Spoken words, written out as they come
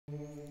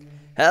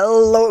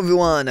Hello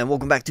everyone, and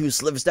welcome back to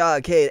SliverStar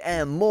Arcade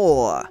and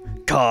more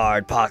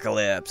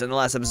Cardpocalypse. In the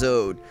last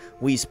episode,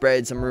 we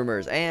spread some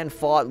rumors and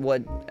fought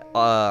what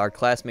our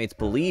classmates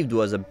believed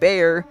was a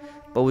bear,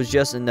 but was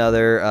just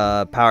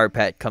another power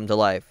pet come to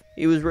life.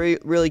 He was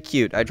really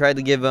cute. I tried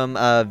to give him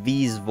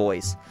V's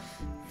voice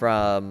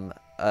from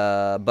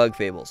Bug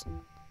Fables.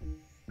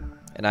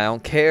 And I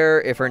don't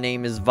care if her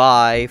name is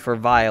Vi for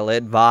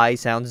Violet. Vi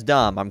sounds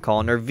dumb. I'm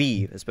calling her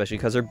V, especially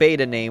because her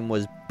beta name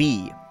was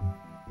B.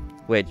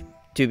 Which,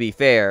 to be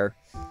fair,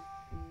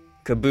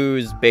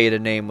 Kaboo's beta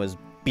name was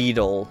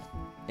Beetle,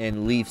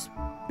 and Leaf's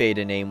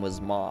beta name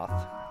was Moth.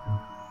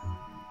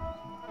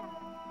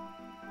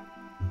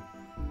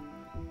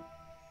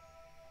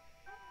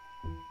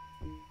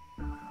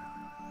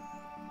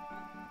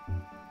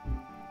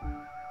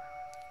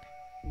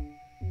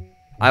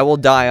 I will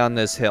die on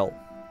this hill.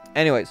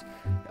 Anyways,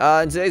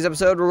 in today's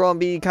episode, we're going to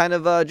be kind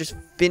of just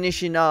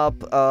finishing up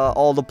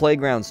all the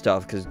playground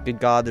stuff, because, good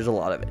God, there's a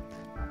lot of it.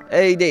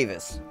 Hey,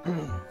 Davis.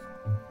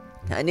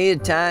 I need a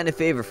tiny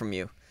favor from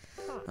you.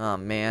 Oh,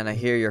 man, I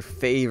hear your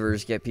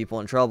favors get people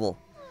in trouble.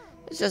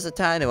 It's just a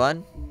tiny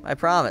one, I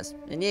promise.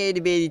 An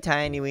itty-bitty,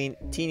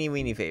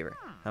 teeny-weeny favor.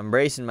 I'm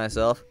bracing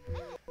myself.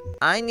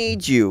 I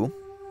need you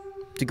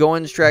to go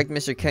and distract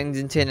Mr.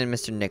 Kensington and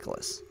Mr.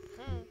 Nicholas.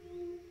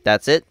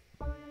 That's it?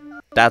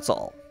 That's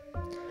all.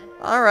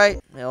 Alright,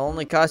 it'll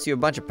only cost you a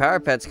bunch of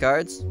Power Pets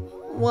cards.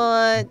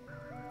 What?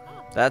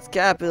 That's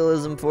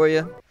capitalism for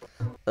you.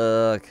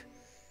 Ugh.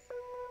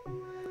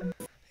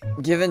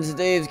 Given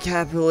today's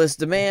capitalist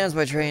demands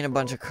by trading a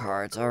bunch of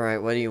cards.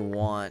 Alright, what do you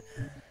want?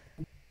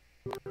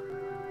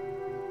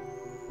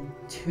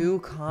 2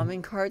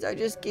 common cards? I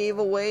just gave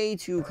away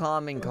 2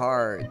 common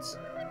cards.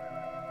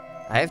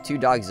 I have 2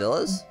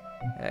 Dogzillas?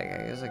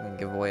 Yeah, I guess I can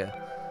give away a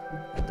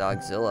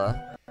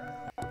Dogzilla.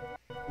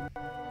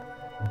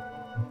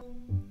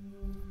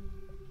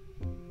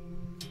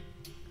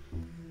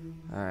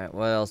 Alright,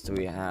 what else do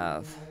we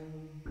have?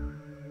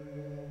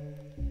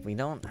 We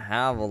don't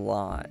have a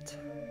lot.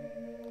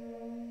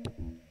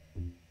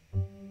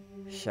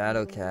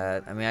 Shadow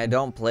Cat. I mean, I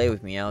don't play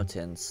with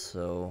Meowtins,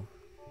 so...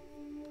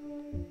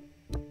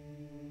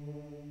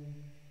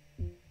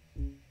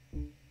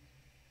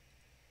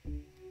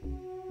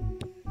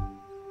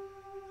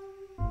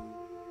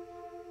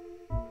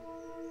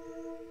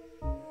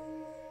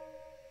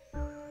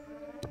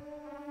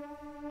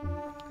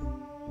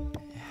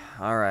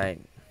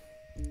 Alright.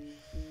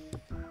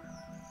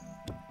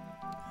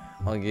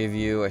 I'll give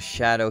you a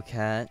Shadow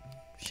Cat,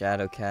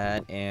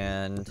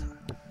 and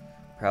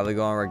probably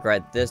gonna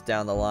regret this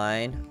down the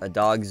line, a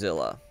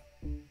Dogzilla.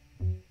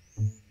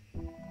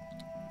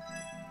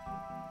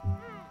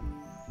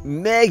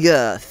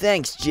 Mega!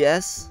 Thanks,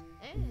 Jess!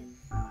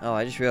 Oh,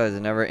 I just realized I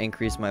never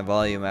increased my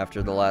volume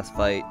after the last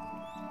fight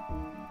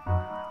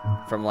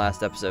from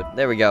last episode.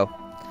 There we go.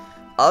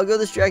 I'll go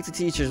distract the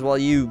teachers while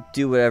you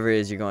do whatever it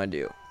is you're gonna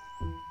do.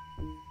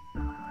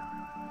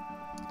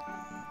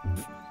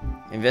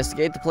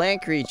 Investigate the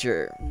plant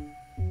creature.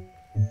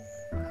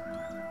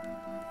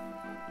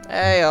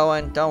 Hey,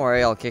 Owen, don't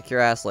worry, I'll kick your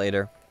ass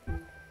later.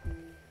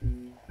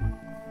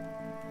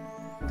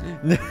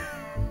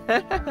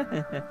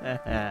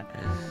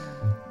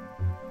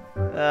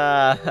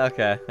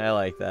 Okay, I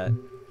like that.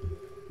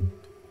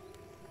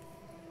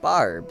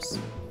 Barbs,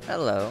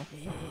 hello.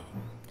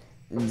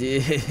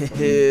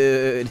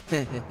 Dude,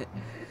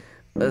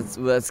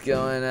 what's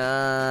going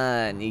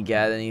on? You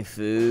got any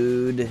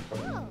food?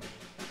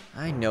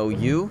 I know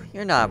you.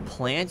 You're not a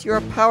plant, you're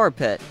a power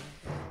pet.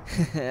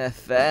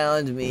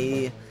 Found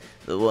me.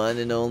 The one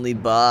and only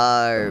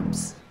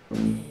Barbs.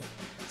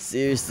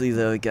 Seriously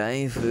though, got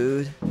any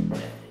food?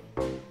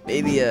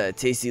 Maybe a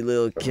tasty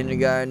little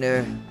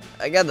kindergartner?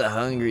 I got the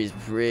hungries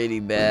pretty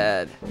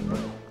bad.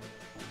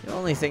 The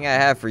only thing I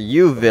have for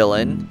you,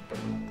 villain,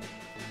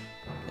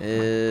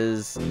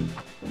 is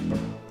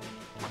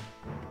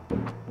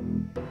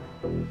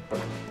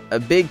a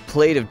big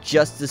plate of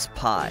Justice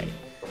Pie.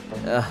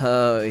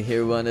 Oh,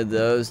 you're one of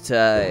those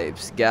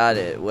types. Got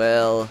it.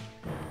 Well,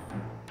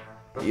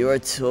 you are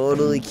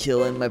totally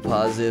killing my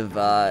positive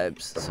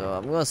vibes, so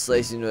I'm gonna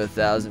slice you into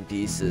 1,000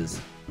 pieces.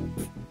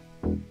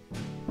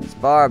 It's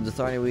Barb, the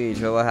Thorny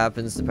Weed. What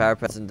happens to Power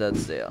Pets in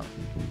Dudsdale?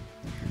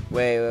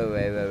 Wait.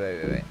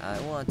 I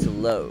want to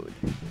load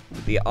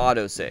the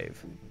autosave.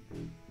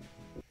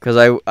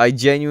 Because I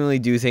genuinely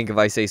do think if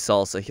I say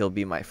Salsa, he'll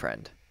be my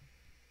friend.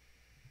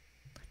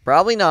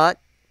 Probably not,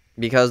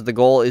 because the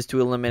goal is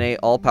to eliminate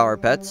all Power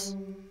Pets.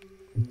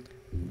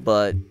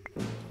 But,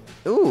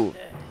 ooh.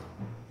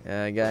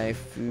 Guy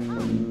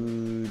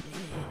food.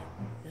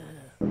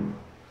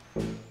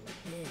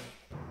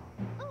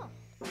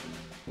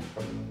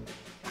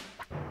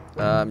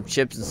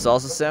 Chips and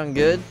salsa sound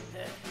good?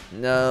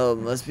 No,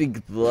 must be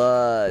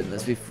blood.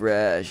 Must be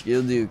fresh.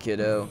 You'll do,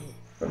 kiddo.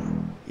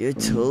 You're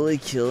totally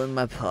killing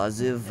my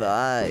positive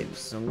vibes.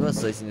 So I'm gonna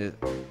slice into...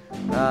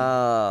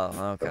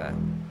 Oh, okay.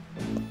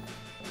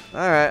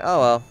 Alright, oh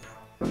well.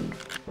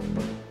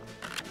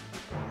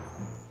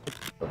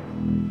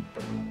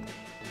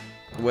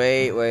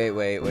 Wait.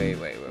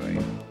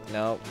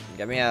 No,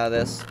 get me out of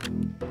this.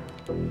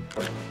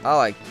 Oh,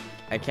 I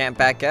can't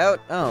back out?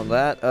 Oh,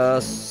 that,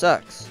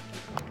 sucks.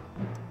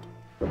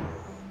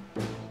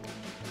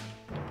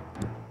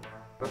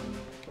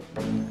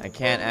 I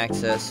can't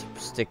access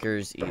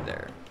stickers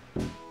either.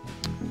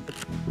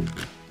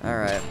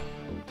 Alright.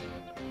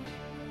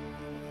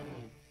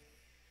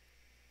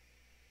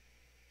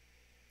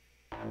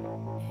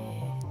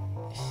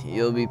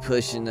 You're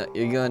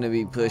gonna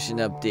be pushing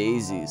up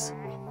daisies.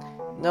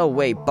 No,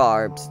 wait,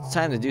 Barbs. It's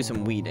time to do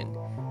some weeding.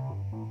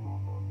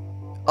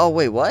 Oh,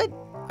 wait, what?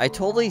 I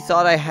totally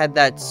thought I had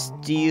that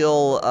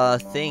steel,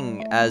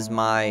 thing as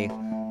my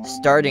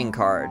starting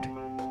card.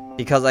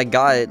 Because I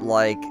got it,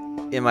 like,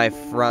 in my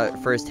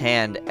first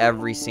hand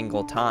every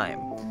single time.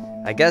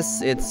 I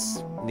guess it's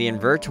the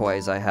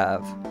Invertoys I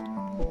have.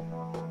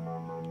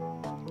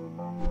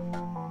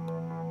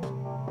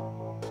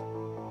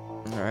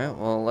 Alright,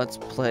 well, let's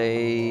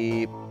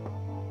play...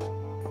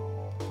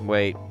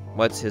 Wait,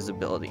 what's his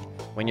ability?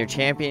 When your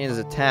champion is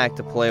attacked,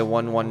 deploy a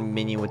 1/1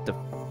 minion with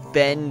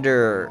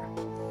Defender.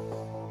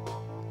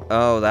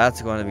 Oh,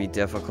 that's going to be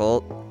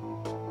difficult.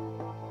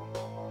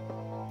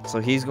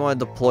 So he's going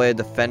to deploy a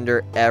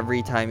Defender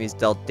every time he's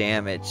dealt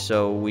damage.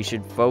 So we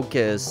should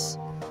focus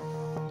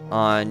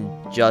on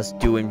just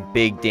doing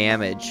big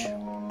damage.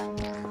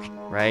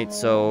 Right?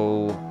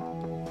 So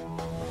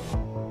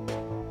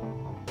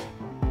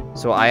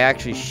I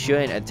actually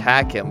shouldn't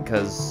attack him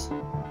because...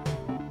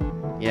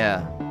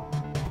 Yeah.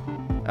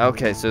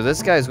 Okay, so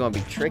this guy's going to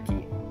be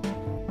tricky.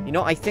 You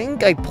know, I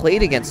think I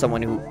played against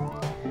someone who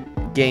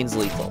gains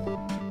lethal.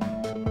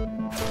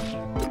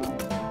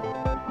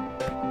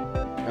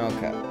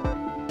 Okay.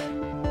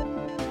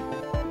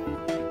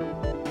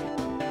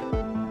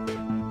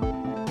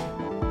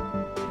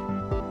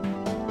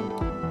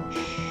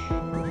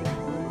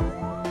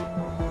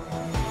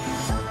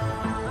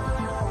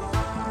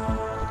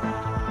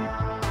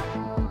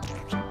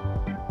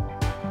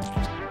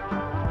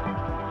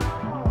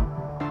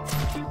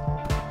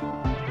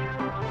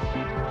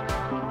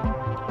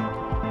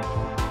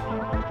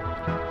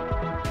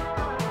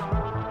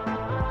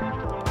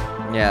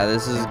 Yeah,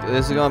 this is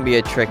gonna be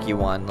a tricky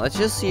one. Let's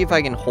just see if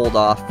I can hold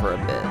off for a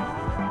bit.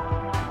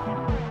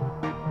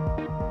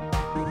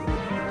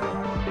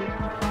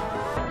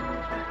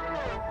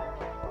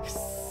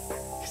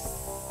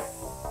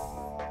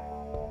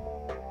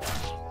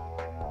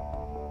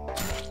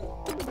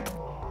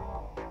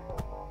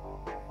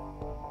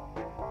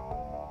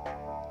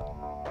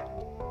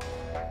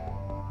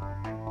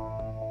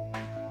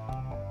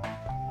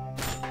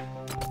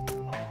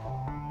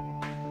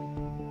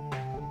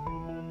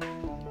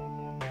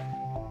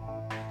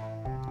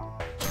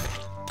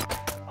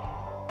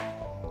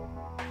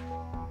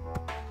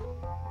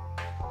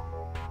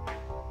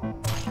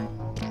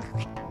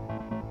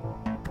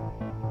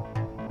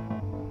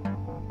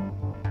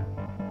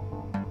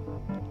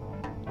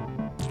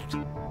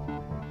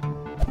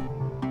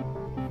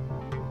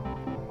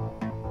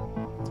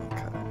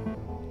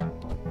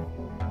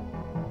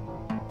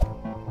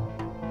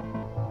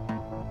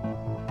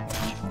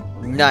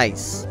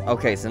 Nice.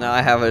 Okay, so now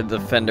I have a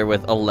Defender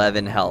with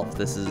 11 health.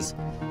 This is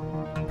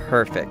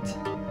perfect.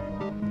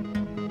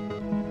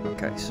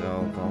 Okay, so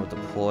I'm going to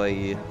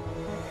deploy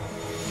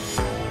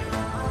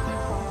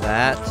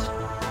that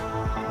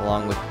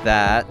along with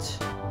that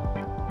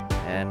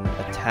and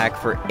attack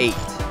for 8.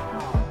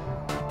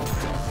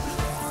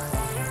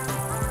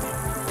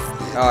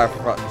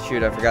 Oh,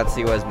 shoot, I forgot to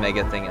see what his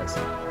mega thing is.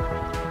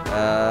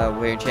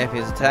 Where your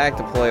champion's attack,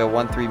 deploy a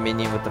 1/3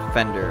 minion with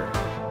Defender.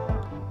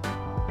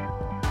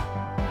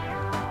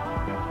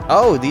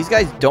 Oh, these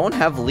guys don't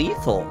have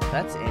lethal.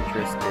 That's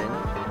interesting.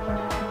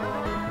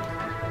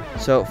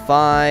 So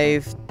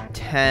 5,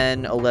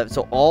 10, 11.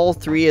 So all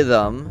 3 of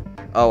them.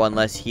 Oh,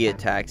 unless he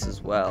attacks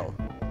as well.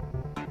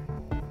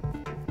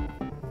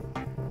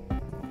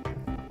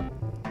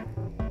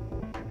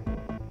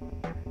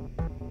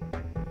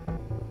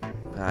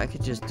 I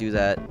could just do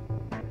that.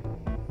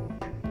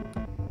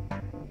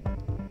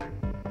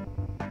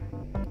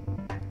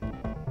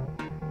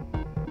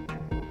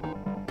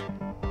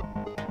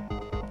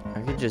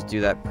 I could just do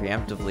that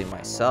preemptively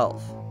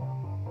myself.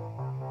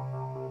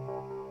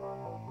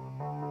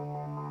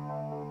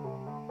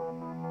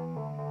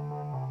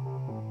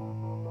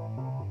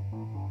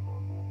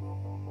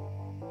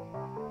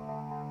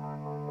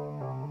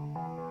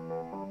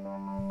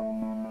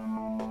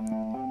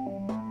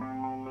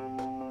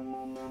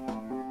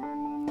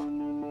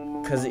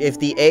 Because if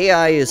the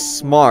AI is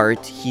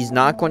smart, he's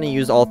not going to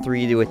use all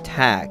 3 to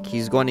attack.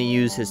 He's going to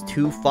use his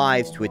 2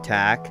 5s to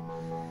attack.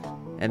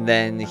 And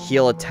then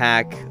he'll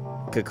attack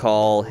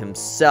Call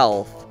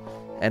himself.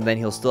 And then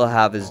he'll still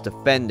have his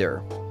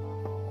Defender.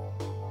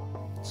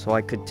 So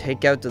I could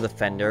take out the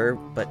Defender.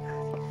 But,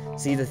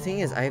 see, the thing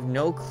is, I have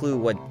no clue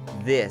what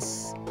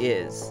this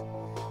is.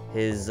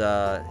 His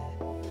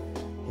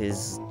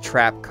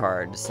trap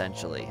card,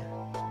 essentially.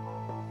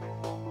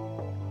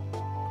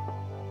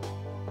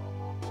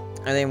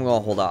 I think I'm gonna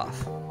hold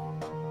off.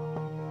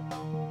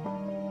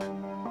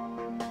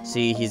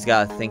 See, he's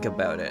gotta think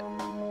about it.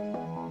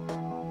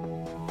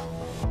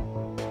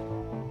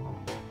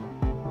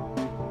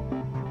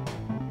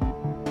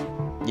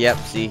 Yep,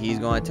 see, he's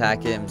going to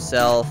attack it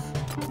himself.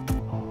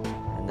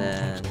 And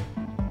then...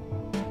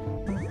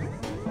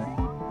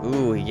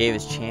 Ooh, he gave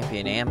his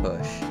champion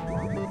ambush.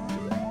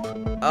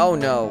 Oh,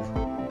 no.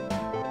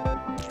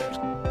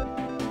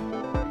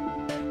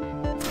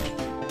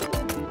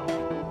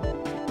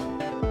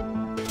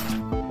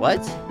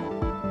 What?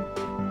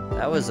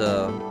 That was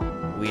a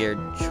weird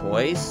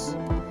choice.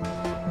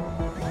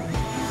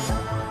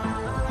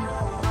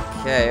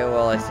 Okay,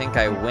 well, I think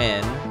I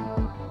win.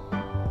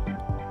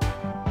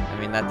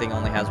 I mean, that thing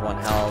only has 1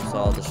 health, so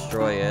I'll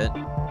destroy it.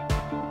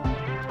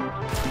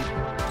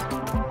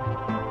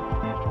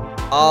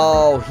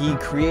 Oh, he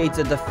creates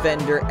a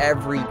defender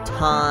every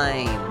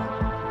time.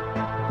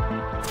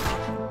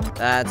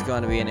 That's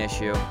going to be an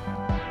issue.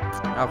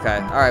 Okay,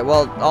 alright,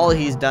 well, all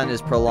he's done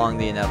is prolong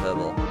the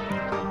inevitable.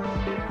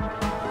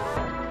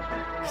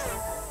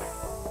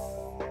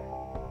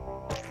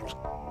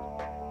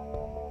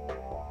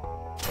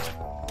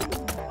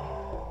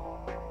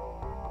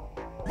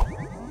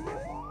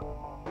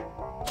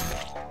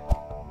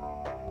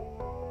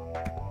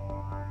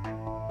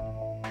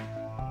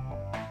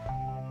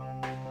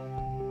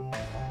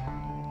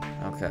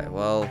 Okay,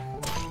 well,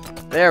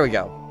 there we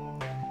go.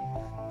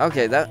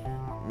 Okay, that,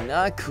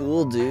 not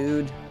cool,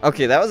 dude.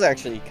 Okay, that was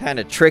actually kind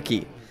of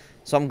tricky.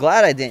 So I'm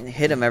glad I didn't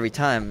hit him every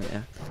time.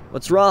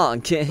 What's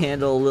wrong? Can't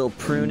handle a little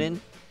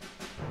pruning?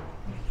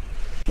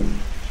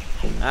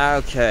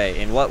 Okay,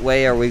 in what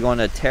way are we going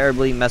to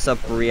terribly mess up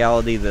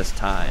reality this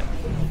time?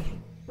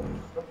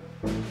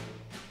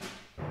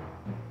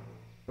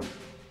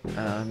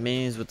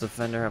 Minions with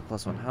Defender have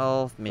 +1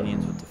 health.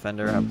 Minions with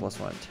Defender have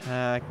 +1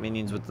 attack.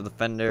 Minions with the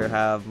Defender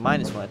have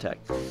 -1 attack.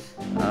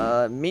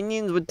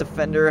 Minions with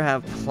Defender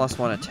have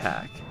 +1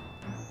 attack.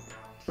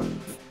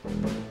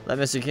 Let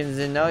Mr.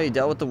 Kinston know you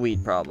dealt with the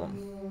weed problem.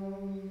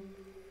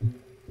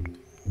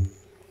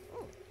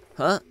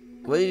 Huh?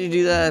 What did you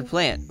do to that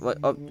plant? What?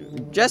 Oh,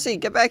 Jesse,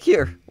 get back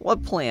here.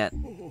 What plant?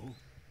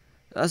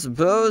 I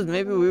suppose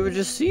maybe we were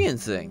just seeing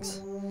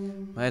things.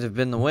 Might have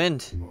been the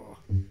wind.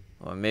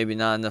 Or maybe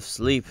not enough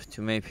sleep.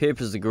 Too many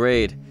papers to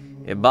grade.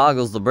 It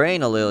boggles the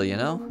brain a little, you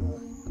know?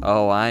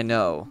 Oh, I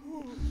know.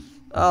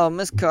 Oh,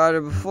 Miss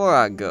Carter, before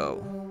I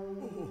go.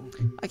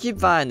 I keep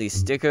finding these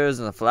stickers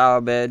in the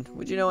flower bed.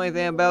 Would you know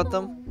anything about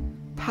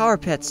them? Power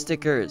Pet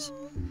stickers.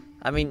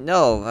 I mean,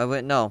 no. I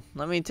went, no.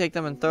 Let me take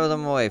them and throw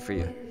them away for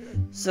you.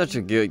 Such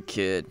a good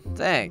kid.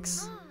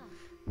 Thanks.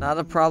 Not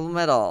a problem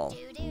at all.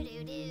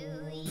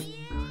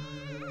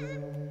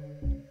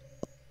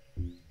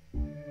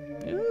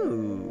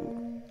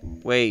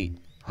 Wait.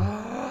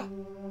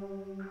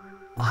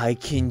 I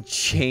can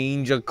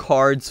change a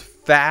card's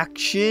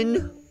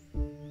faction?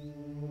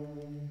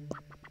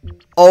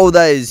 Oh,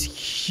 that is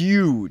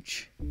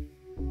huge.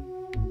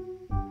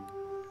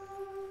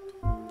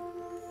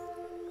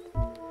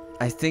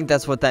 I think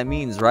that's what that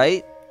means,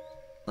 right?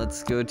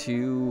 Let's go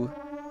to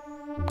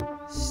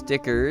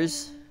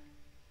stickers.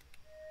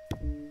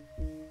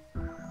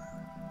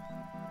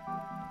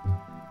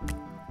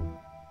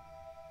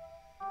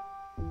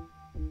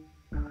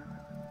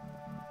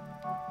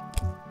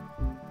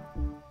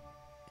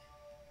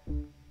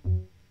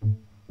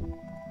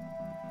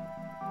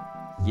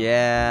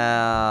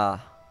 Yeah.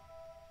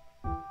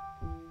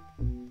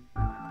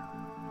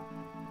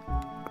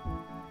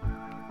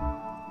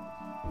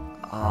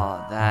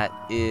 Oh, that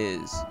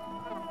is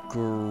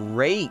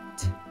great.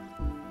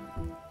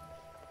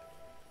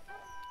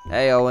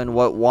 Hey, Owen,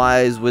 what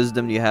wise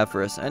wisdom do you have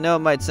for us? I know it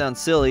might sound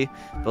silly,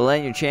 but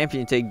letting your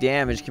champion take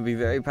damage can be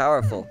very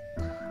powerful.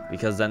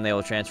 Because then they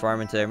will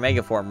transform into their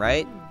mega form,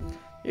 right?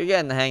 You're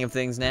getting the hang of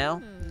things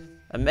now.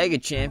 A mega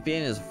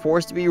champion is a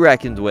force to be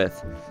reckoned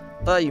with.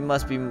 But you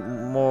must be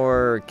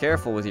more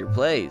careful with your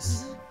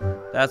plays.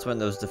 That's when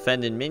those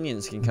defended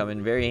minions can come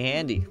in very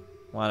handy.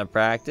 Want to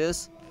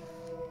practice?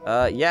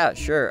 Yeah,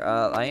 sure.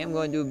 I am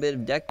going to do a bit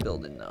of deck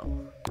building, though.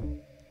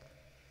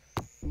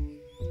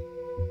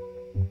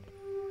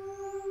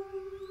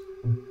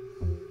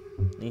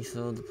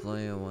 Lethal,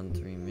 deploy a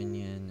 1/3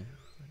 minion.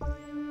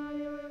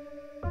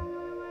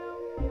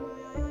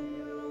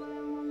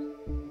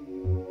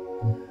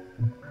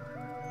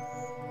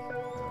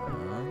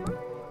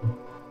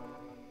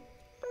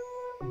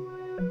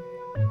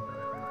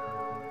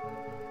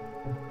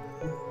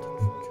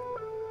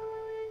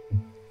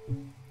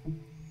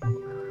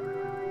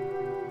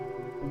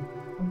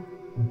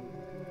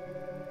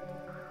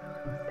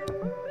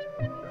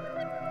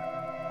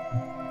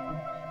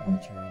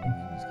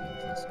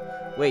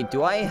 Wait,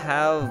 do I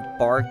have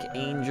Bark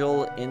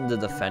Angel in the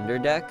Defender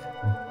deck?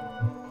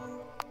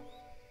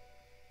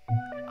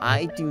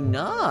 I do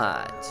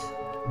not.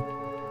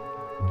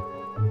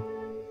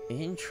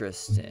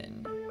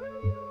 Interesting.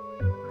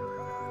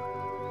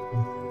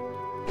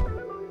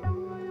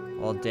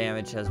 Well,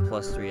 damage has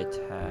 +3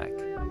 attack.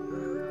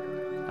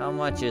 How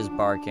much is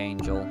Bark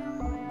Angel?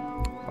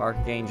 Bark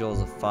Angel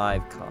is a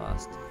 5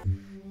 cost.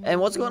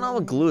 And what's going on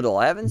with Gloodle?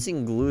 I haven't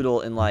seen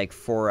Gloodle in like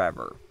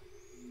forever.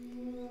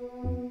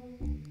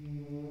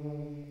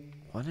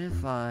 What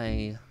if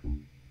I...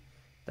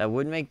 That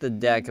would make the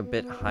deck a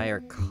bit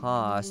higher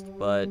cost,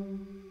 but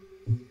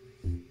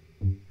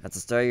At the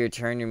start of your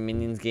turn, your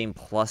minions gain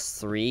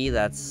 +3.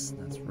 That's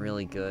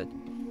really good.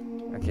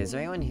 Okay, is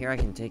there anyone here I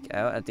can take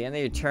out? At the end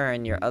of your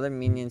turn, your other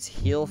minions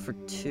heal for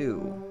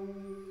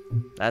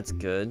 2. That's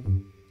good.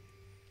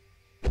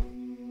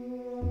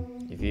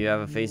 If you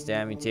have a face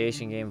down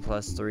mutation, gain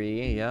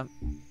 +3. Yep.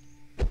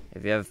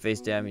 If you have a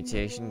face down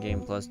mutation,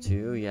 gain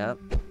 +2. Yep.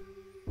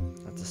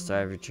 At the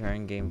start of your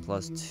turn, gain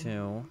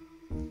 +2.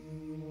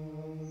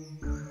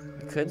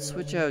 I could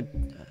switch out,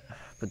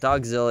 but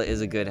Dogzilla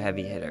is a good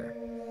heavy hitter.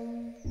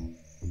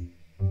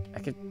 I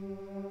could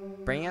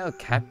bring out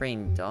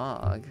Catbrain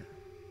Dog.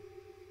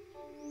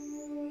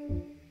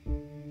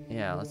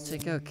 Yeah, let's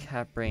take out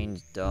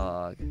Catbrain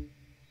Dog.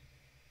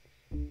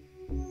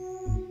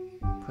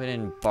 Put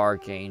in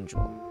Bark Angel.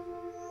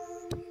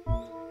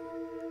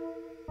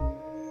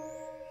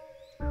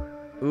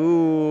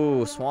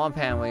 Ooh,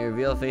 Swamphound when you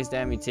reveal a face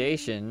down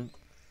mutation.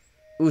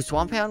 Ooh,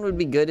 Swamphound would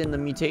be good in the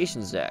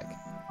mutations deck.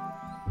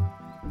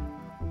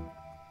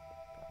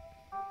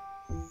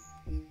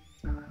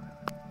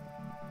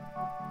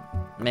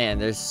 Man,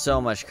 there's so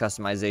much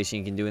customization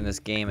you can do in this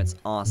game. It's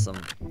awesome.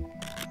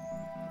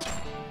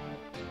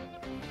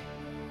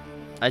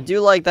 I do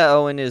like that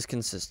Owen is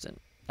consistent.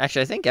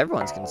 Actually, I think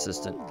everyone's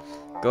consistent.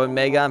 Going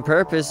Mega on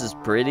purpose is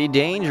pretty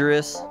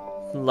dangerous.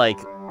 Like,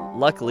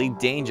 luckily,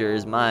 Danger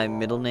is my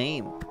middle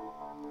name.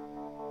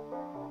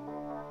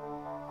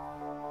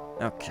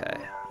 Okay,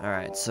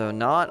 alright, so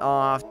not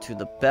off to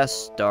the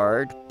best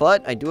start,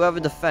 but I do have a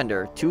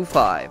defender,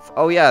 2-5.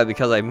 Oh yeah,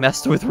 because I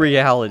messed with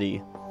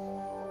reality.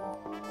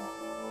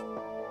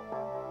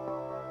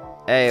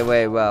 Hey,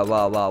 wait,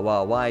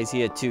 wow, why is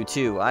he at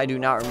 2-2? I do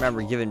not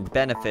remember giving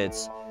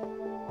benefits.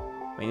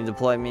 When you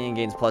deploy minion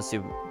gains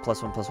 +2,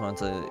 +1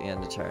 to the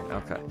end of turn.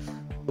 Okay.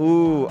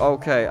 Ooh,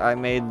 okay, I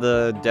made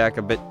the deck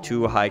a bit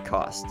too high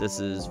cost. This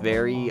is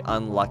very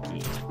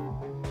unlucky.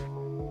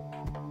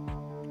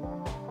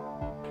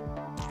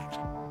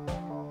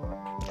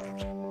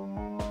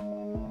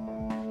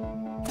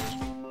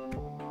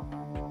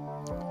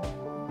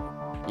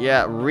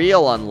 Yeah,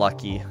 real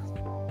unlucky.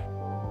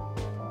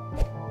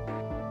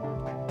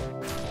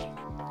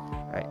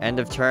 Alright, end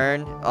of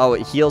turn. Oh,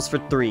 it heals for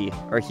 3.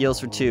 Or heals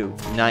for 2.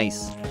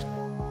 Nice.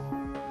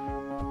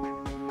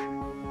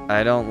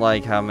 I don't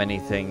like how many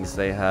things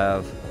they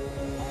have.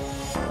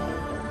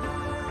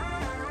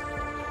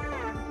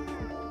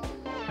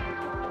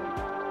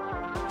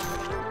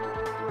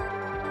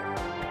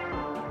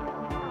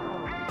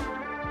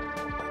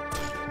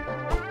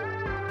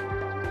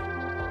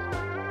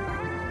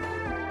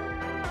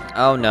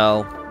 Oh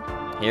no.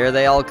 Here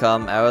they all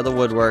come, out of the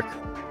woodwork.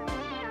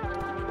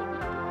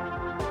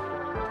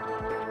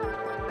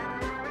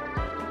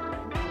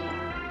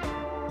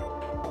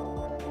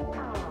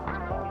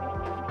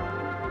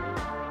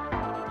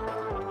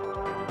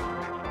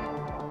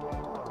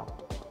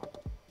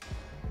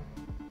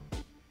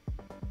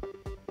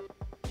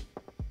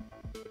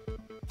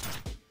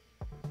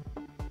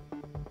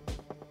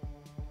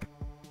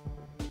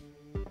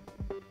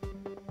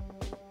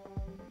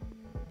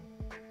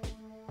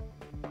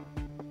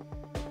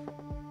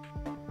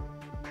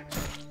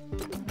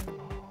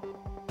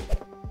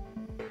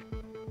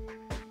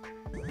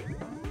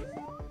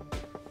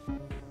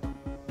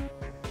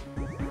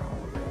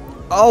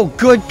 Oh,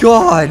 good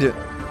God!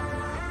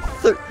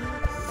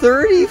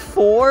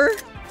 34?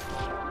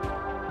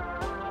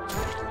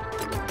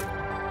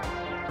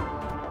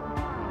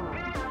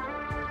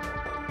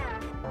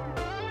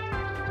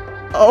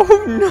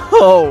 Oh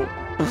no!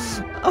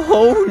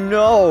 Oh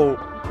no!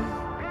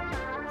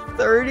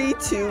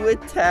 32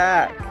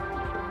 attack!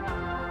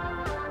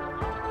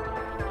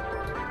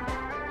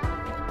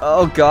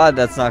 Oh God,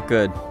 that's not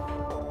good.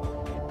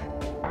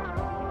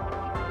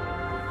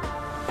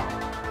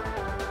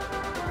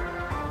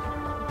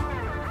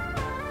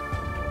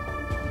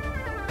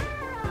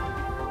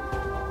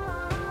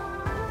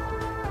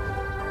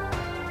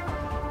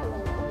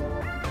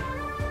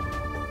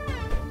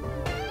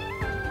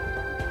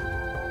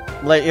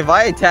 Like, if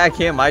I attack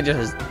him, I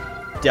just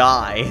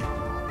die.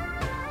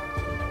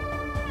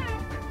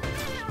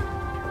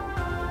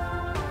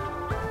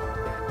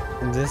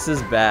 This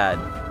is bad.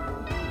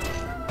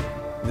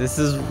 This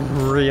is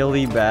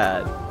really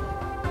bad.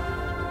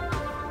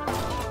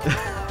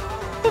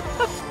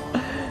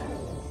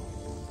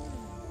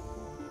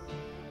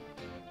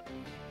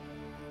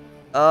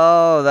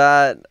 Oh,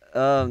 that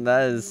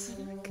is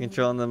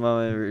controlling the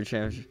moment of your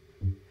championship.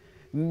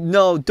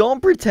 No, don't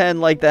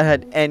pretend like that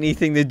had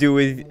anything to do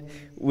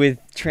with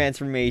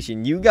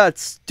transformation. You got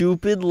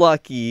stupid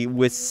lucky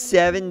with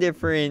 7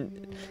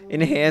 different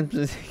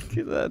enhancements.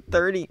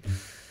 30.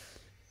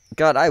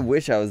 God, I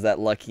wish I was that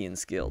lucky and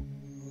skilled.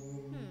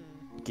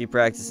 Keep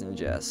practicing,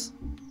 Jess.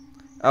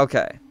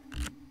 Okay.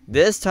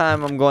 This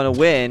time I'm going to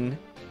win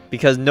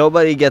because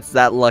nobody gets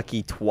that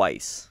lucky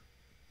twice.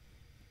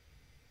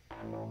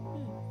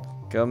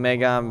 Go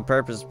Mega on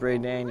purpose, pretty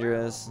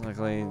dangerous.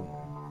 Luckily.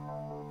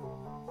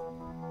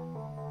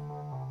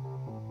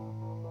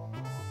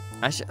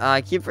 I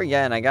keep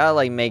forgetting. I gotta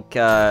like make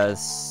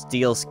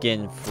steel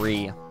skin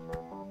free.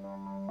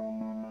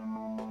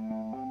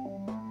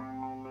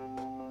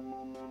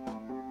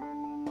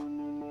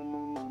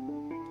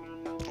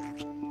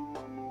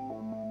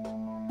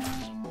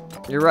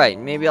 You're right.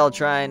 Maybe I'll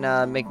try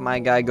and make my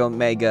guy go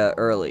mega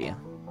early.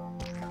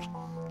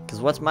 Because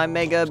what's my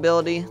mega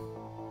ability?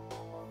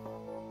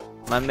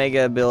 My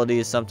mega ability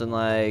is something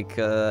like,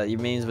 your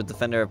minions with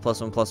defender of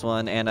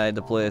 +1/+1, and I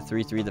deploy a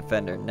 3/3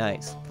 defender.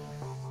 Nice.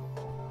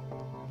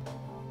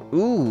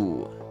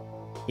 Ooh.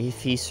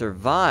 If he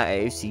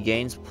survives, he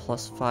gains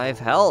 +5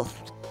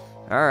 health.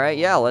 Alright,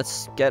 yeah,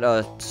 let's get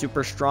a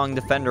super strong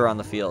defender on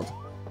the field.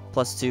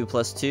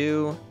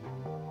 +2/+2.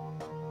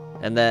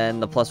 And then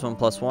the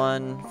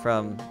 +1/+1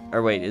 from...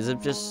 Or wait, is it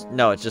just...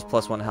 No, it's just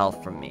 +1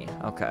 health from me.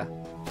 Okay.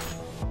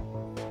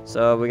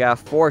 So we got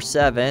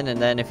 4/7,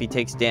 and then if he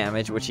takes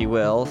damage, which he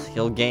will,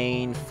 he'll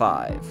gain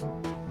 5.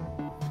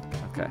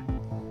 Okay.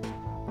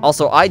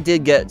 Also, I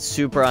did get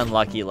super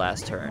unlucky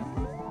last turn.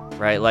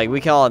 Right? Like,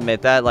 we can all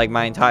admit that. Like,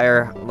 my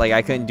entire... Like,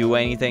 I couldn't do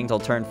anything till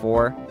turn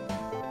 4.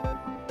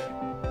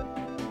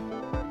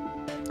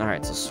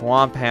 Alright, so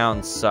Swamp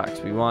Hound sucks.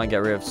 We want to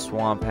get rid of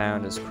Swamp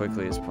Hound as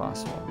quickly as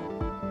possible.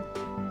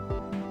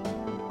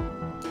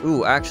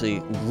 Ooh,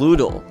 actually,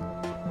 Gloodle.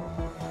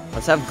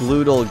 Let's have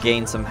Gloodle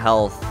gain some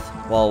health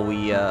while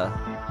we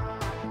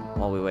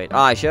wait.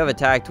 Ah, I should have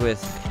attacked with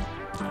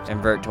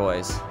Invert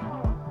Toys.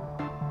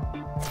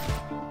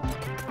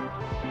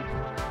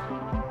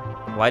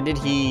 Why did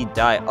he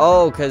die?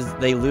 Oh, because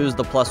they lose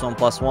the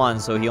 +1/+1,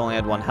 so he only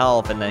had 1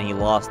 health, and then he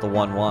lost the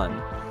 1/1.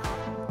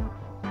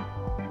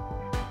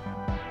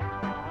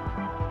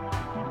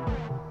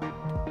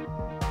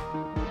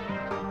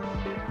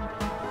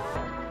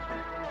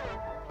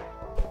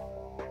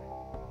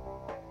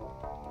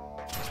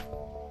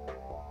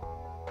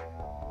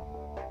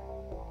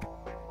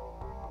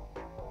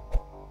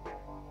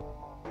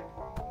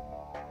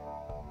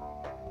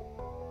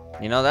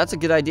 You know, that's a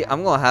good idea.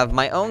 I'm going to have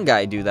my own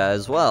guy do that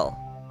as well.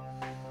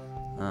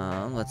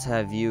 Let's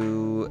have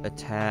you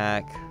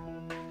attack.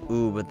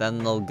 Ooh, but then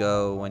they'll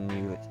go when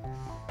you...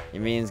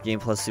 Your minions gain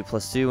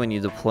 +2/+2 when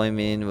you deploy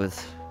minion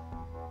with...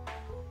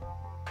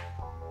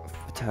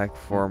 Attack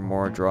 4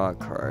 more, draw a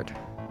card.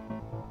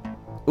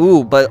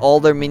 Ooh, but all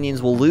their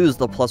minions will lose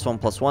the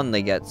 +1/+1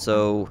 they get,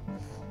 so...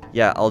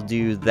 Yeah, I'll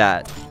do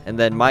that. And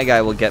then my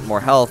guy will get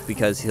more health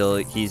because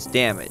he's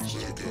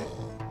damaged.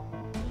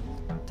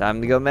 Time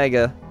to go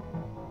mega.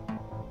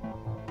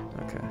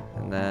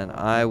 And then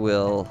I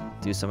will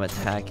do some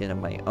attacking of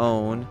my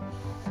own.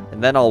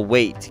 And then I'll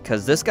wait,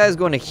 because this guy's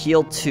going to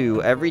heal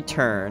 2 every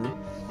turn.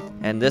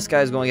 And this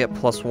guy's going to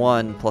get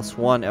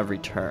 +1/+1 every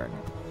turn.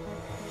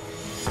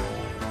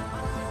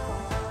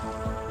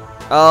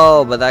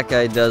 Oh, but that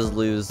guy does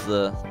lose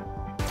the...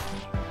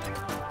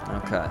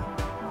 Okay.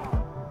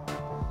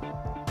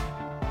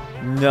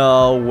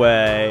 No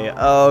way.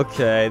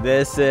 Okay,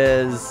 this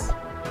is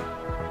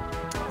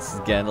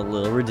getting a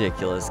little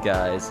ridiculous,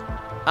 guys.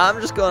 I'm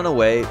just going to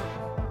wait.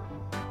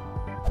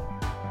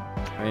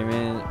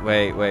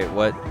 Wait,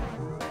 what?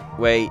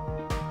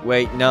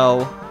 Wait,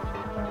 no.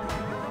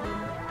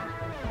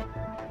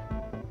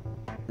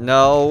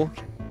 No.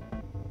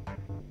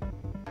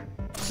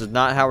 This is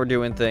not how we're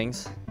doing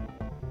things.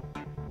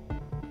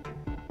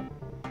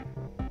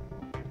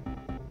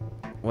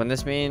 When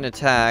this minion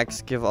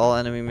attacks, give all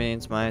enemy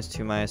minions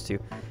 -2/-2.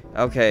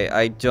 Okay,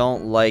 I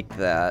don't like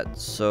that,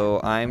 so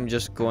I'm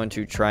just going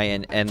to try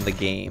and end the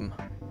game.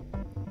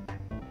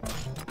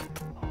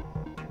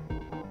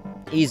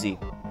 Easy.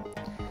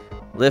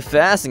 Live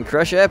fast and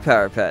crush at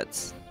Power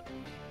Pets.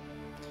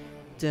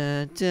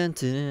 Dun, dun,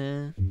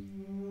 dun.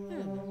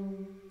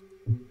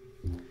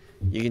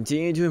 You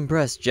continue to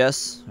impress,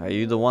 Jess. Are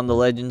you the one the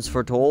legends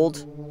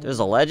foretold? There's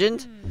a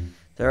legend?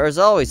 There is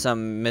always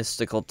some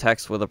mystical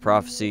text with a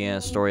prophecy in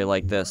a story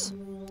like this.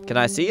 Can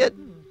I see it?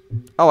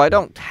 Oh, I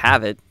don't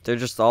have it. There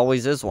just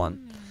always is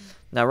one.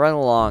 Now run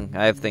along.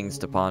 I have things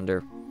to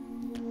ponder.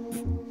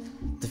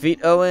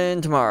 Defeat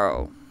Owen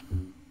tomorrow.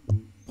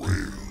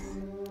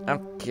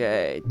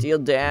 Okay. Deal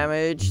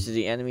damage to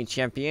the enemy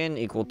champion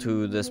equal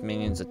to this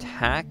minion's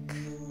attack.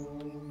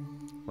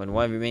 When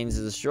one of your minions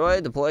is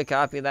destroyed, deploy a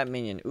copy of that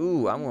minion.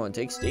 Ooh, I'm going to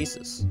take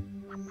stasis.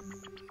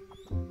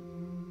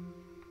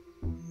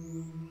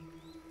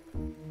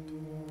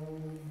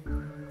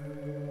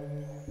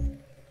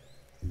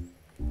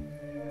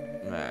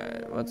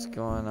 Alright, what's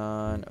going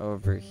on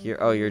over here?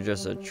 Oh, you're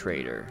just a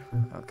trader.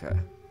 Okay.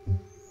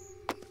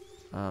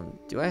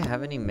 Do I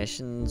have any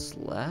missions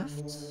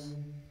left?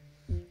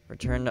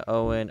 Return to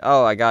Owen.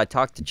 Oh, I gotta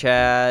talk to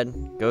Chad.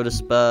 Go to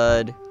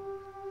Spud.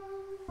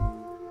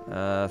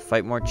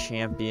 Fight more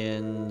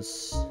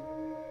champions.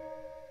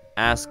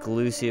 Ask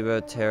Lucy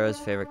about Tara's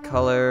favorite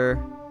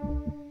color.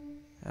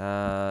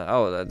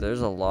 Oh,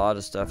 there's a lot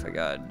of stuff I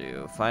gotta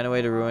do. Find a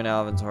way to ruin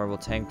Alvin's horrible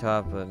tank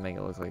top, but make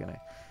it look like an...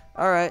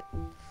 Alright.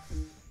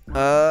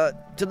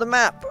 To the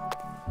map.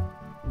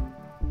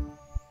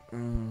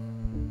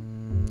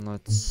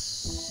 Let's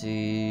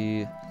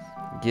see.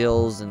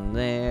 Gil's in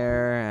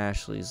there.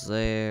 Ashley's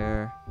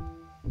there.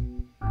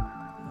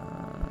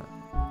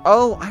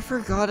 Oh, I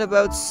forgot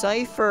about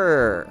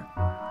Cypher.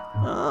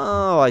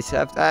 Oh, I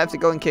have to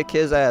go and kick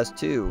his ass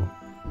too.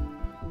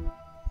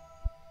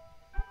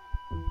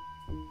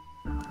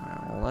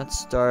 Alright, well, let's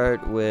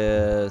start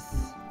with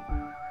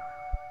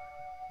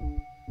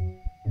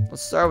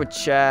Let's start with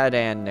Chad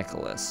and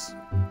Nicholas.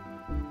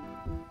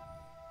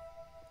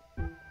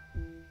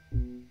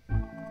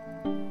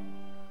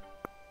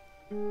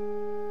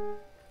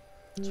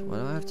 So what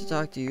do I have to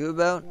talk to you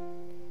about?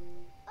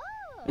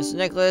 Mr.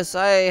 Nicholas,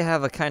 I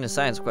have a kind of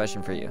science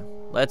question for you.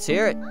 Let's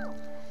hear it.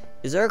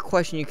 Is there a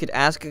question you could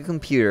ask a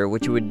computer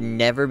which you would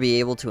never be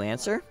able to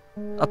answer?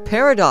 A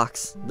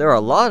paradox. There are a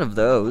lot of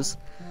those.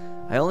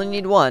 I only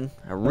need one,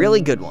 a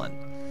really good one.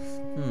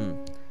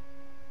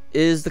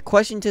 Is the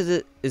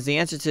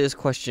answer to this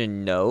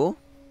question no?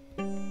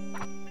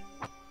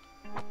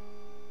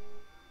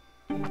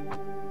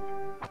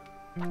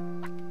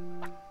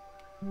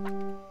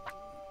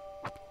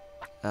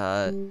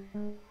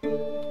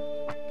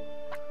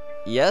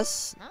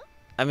 Yes?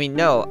 I mean,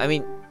 no. I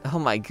mean, oh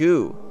my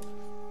goo.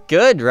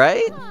 Good,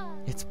 right?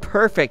 It's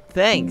perfect,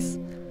 thanks.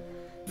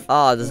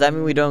 Ah, does that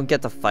mean we don't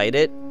get to fight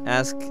it?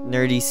 Ask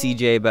Nerdy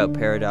CJ about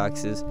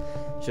paradoxes.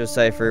 Show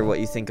Cypher what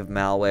you think of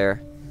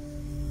malware.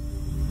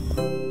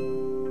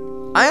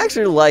 I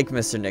actually like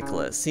Mr.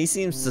 Nicholas. He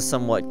seems to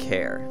somewhat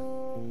care.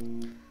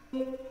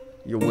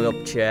 You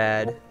whoop,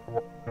 Chad.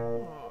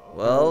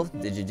 Well,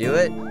 did you do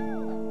it?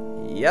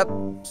 Yep,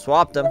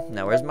 swapped them.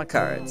 Now where's my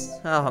cards?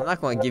 Oh, I'm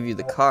not going to give you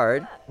the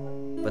card.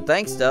 But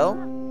thanks, though.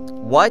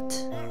 What?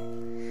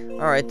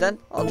 Alright then,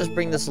 I'll just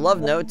bring this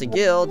love note to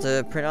Gil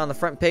to print on the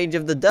front page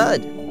of the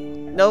dud.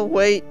 No,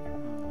 wait.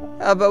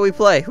 How about we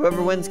play?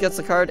 Whoever wins gets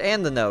the card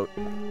and the note.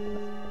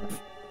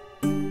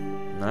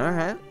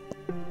 Alright.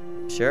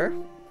 Sure.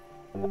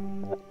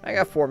 I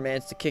got 4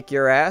 minutes to kick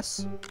your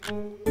ass.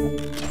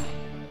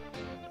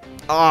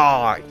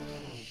 Ah,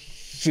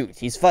 shoot,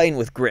 he's fighting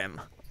with Grim.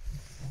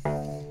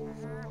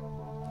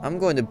 I'm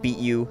going to beat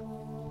you,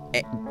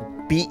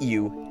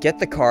 get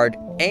the card,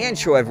 and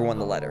show everyone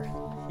the letter.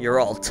 You're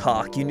all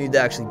talk. You need to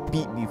actually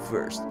beat me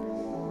first.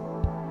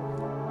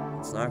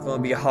 It's not going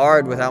to be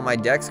hard without my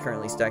decks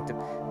currently stacked up.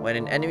 When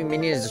an enemy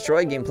minion is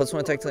destroyed, gain +1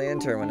 attack till the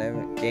end of turn. When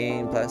I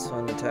gain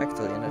 +1 attack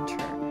till the end of turn.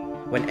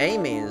 When any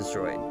minion is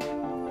destroyed.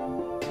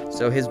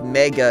 So his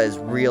Mega is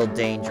real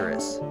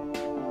dangerous.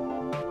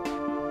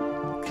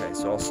 Okay,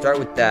 so I'll start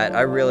with that.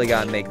 I really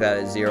got to make that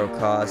at 0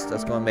 cost.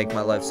 That's going to make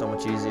my life so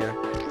much easier.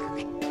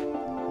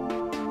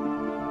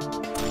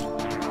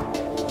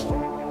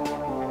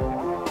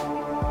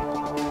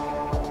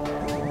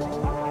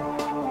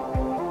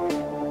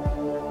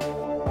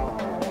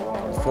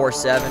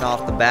 .47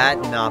 off the bat,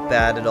 not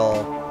bad at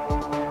all.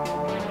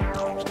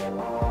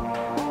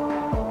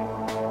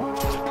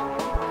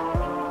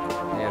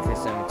 Yeah,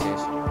 face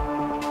imitation.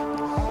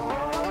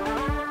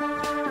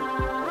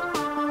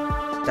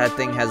 That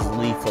thing has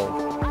lethal.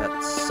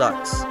 That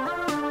sucks.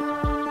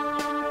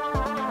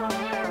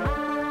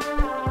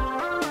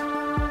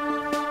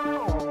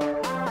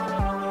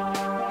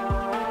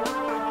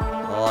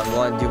 Well, I'm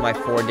going to do my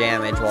 4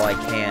 damage while I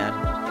can.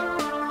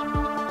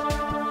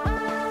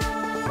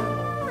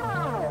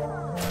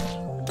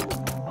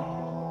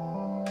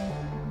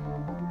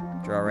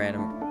 Draw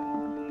random.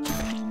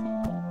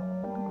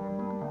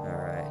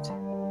 Alright.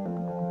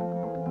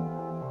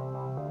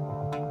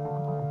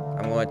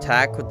 I'm going to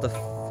attack with the...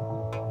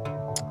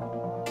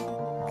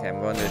 Okay, I'm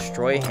going to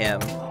destroy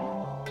him.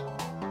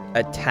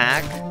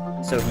 Attack.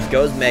 So he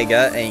goes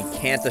Mega, and he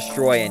can't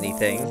destroy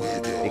anything.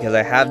 Because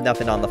I have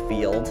nothing on the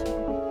field.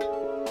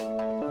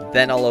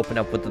 Then I'll open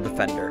up with the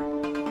Defender.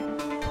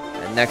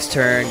 And next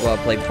turn, I'm going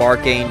to play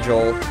Bark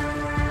Angel.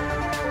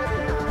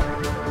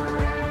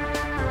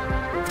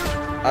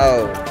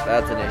 Oh,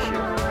 that's an issue.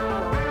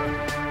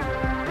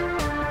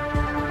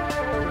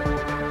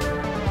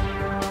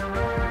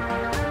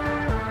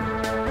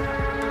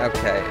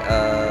 Okay,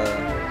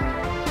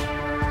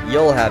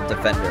 you'll have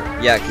Defender.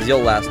 Yeah, because you'll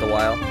last a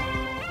while.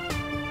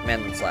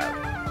 Man, that's loud.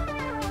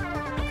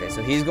 Okay,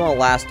 so he's going to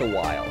last a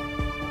while.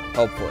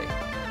 Hopefully.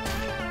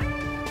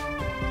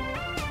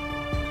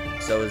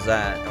 So is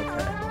that.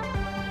 Okay.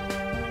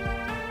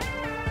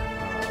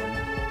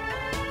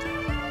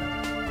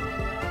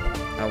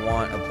 I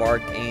want a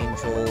Bark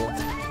Angel.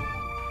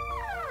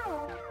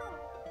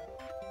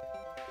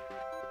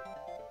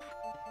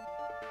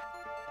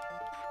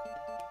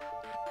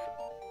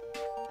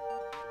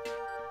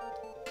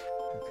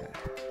 Okay.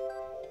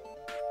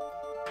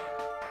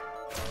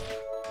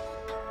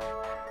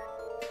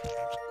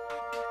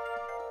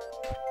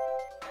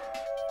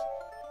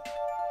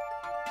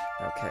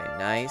 Okay,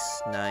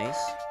 nice,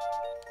 nice.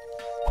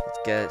 Let's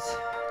get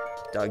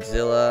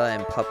Dogzilla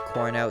and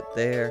Popcorn out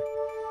there.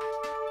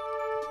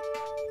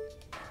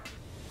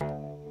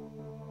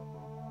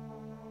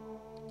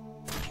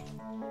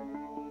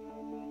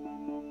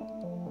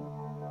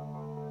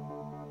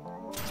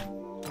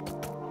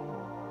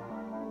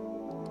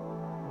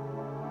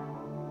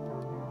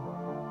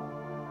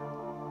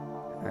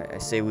 Alright, I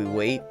say we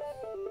wait.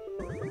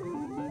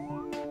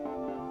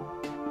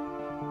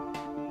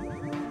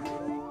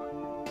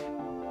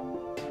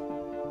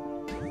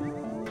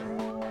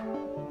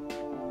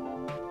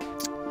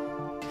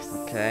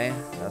 Okay,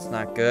 that's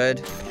not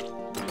good.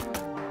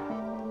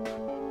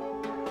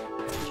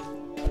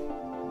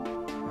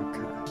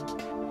 Okay.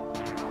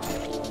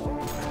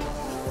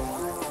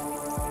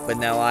 But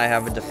now I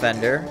have a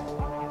defender.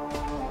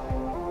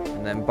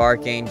 And then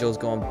Bark Angel's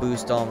going to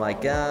boost all my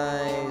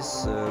guys.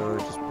 So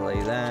just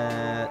play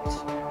that.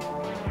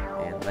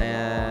 And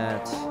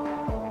that.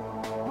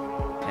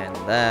 And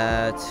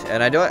that.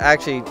 And I don't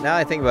actually, now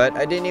I think about it,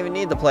 I didn't even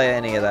need to play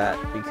any of that.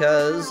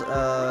 Because,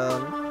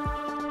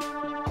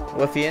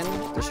 Woofian,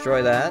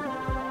 destroy that.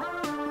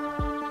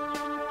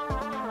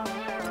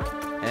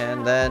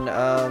 And then,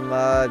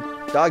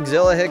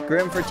 Dogzilla hit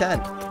Grim for 10.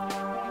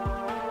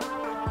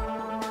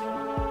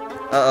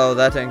 Uh-oh,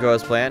 that didn't go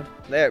as planned.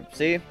 There,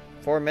 see?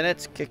 4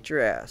 minutes, kicked your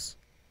ass.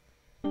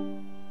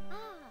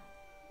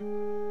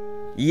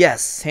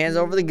 Yes, hands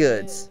over the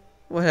goods.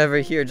 Whatever,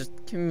 here, just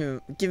give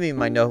me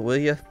my note, will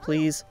you,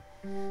 please?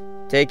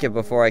 Take it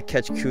before I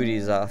catch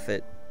cooties off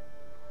it.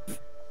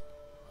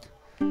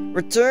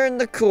 Return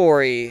the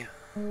Cory.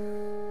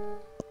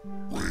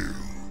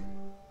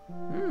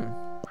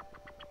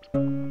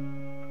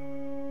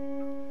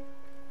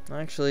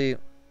 Actually,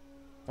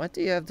 what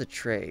do you have to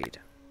trade?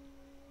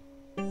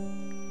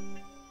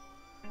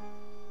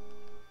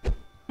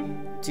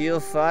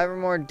 Deal 5 or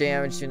more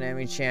damage to an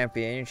enemy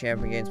champion. Your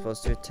champion gains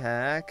 +2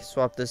 attack.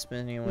 Swap this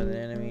minion with an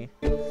enemy.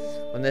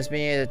 When this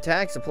minion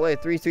attacks, deploy a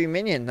 3/3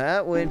 minion.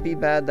 That wouldn't be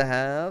bad to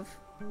have.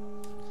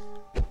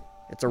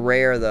 It's a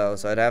rare though,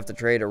 so I'd have to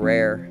trade a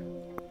rare.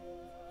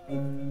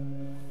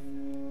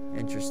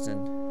 Interesting.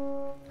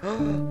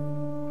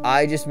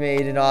 I just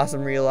made an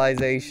awesome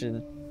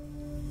realization.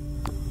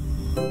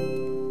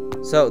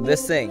 So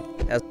this thing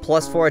has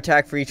 +4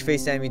 attack for each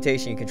face and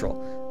mutation you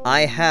control.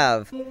 I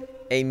have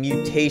a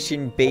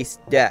mutation-based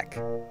deck.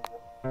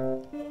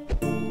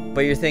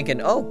 But you're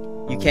thinking,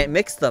 oh, you can't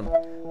mix them.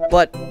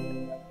 But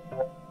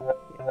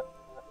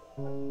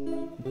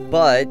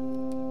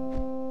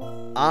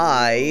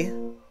I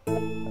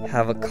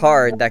have a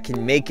card that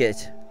can make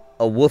it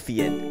a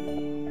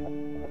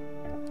Woofian.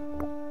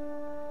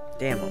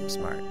 Damn, I'm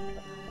smart.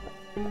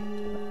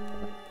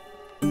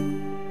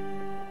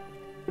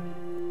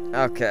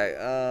 Okay,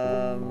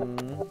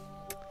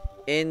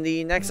 in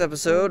the next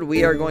episode,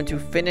 we are going to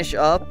finish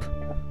up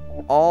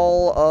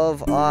all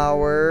of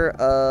our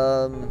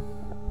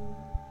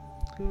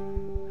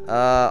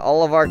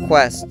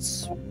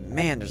quests.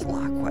 Man, there's a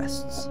lot of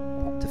quests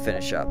to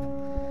finish up.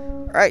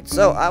 Alright,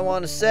 so I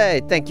want to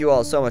say thank you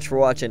all so much for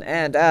watching,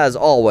 and as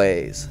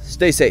always,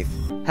 stay safe,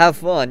 have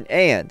fun,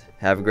 and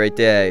have a great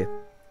day.